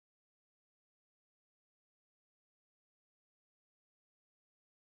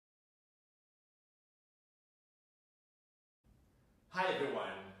Hi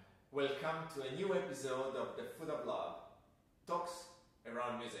everyone, welcome to a new episode of the Food of Love, talks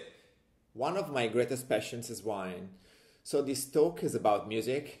around music. One of my greatest passions is wine, so this talk is about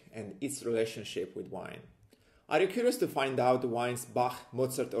music and its relationship with wine. Are you curious to find out the wines Bach,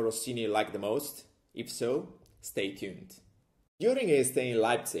 Mozart or Rossini like the most? If so, stay tuned. During his stay in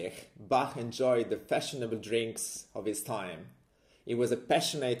Leipzig, Bach enjoyed the fashionable drinks of his time. He was a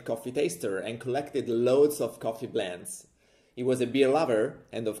passionate coffee taster and collected loads of coffee blends. He was a beer lover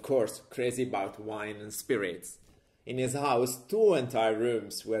and, of course, crazy about wine and spirits. In his house, 2 entire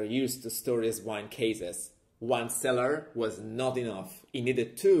rooms were used to store his wine cases. One cellar was not enough. He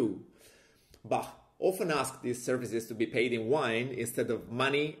needed 2. Bach often asked these services to be paid in wine instead of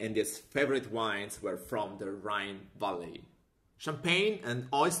money, and his favorite wines were from the Rhine Valley. Champagne and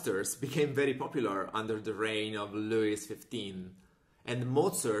oysters became very popular under the reign of Louis XV. And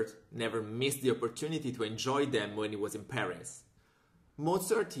Mozart never missed the opportunity to enjoy them when he was in Paris.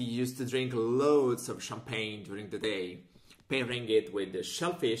 Mozart used to drink loads of champagne during the day, pairing it with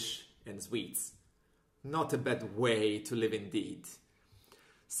shellfish and sweets. Not a bad way to live indeed.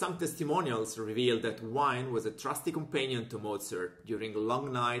 Some testimonials reveal that wine was a trusty companion to Mozart during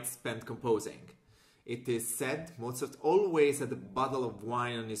long nights spent composing. It is said Mozart always had a bottle of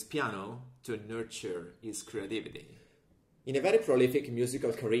wine on his piano to nurture his creativity. In a very prolific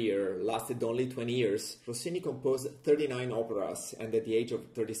musical career, lasted only 20 years, Rossini composed 39 operas, and at the age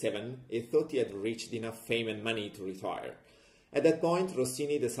of 37, he thought he had reached enough fame and money to retire. At that point,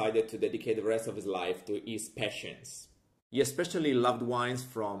 Rossini decided to dedicate the rest of his life to his passions. He especially loved wines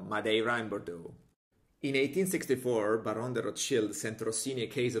from Madeira and Bordeaux. In 1864, Baron de Rothschild sent Rossini a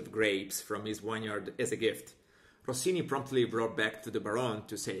case of grapes from his vineyard as a gift. Rossini promptly brought back to the Baron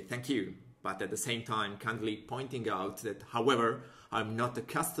to say thank you, but at the same time kindly pointing out that, however, I'm not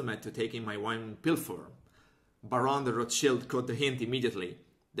accustomed to taking my wine in pill form. Baron de Rothschild caught the hint immediately.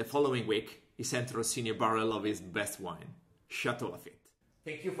 The following week, he sent Rossini a barrel of his best wine, Chateau Lafite.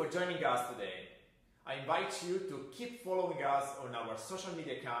 Thank you for joining us today. I invite you to keep following us on our social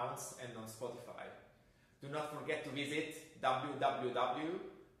media accounts and on Spotify. Do not forget to visit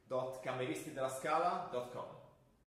www.cameristidelascala.com.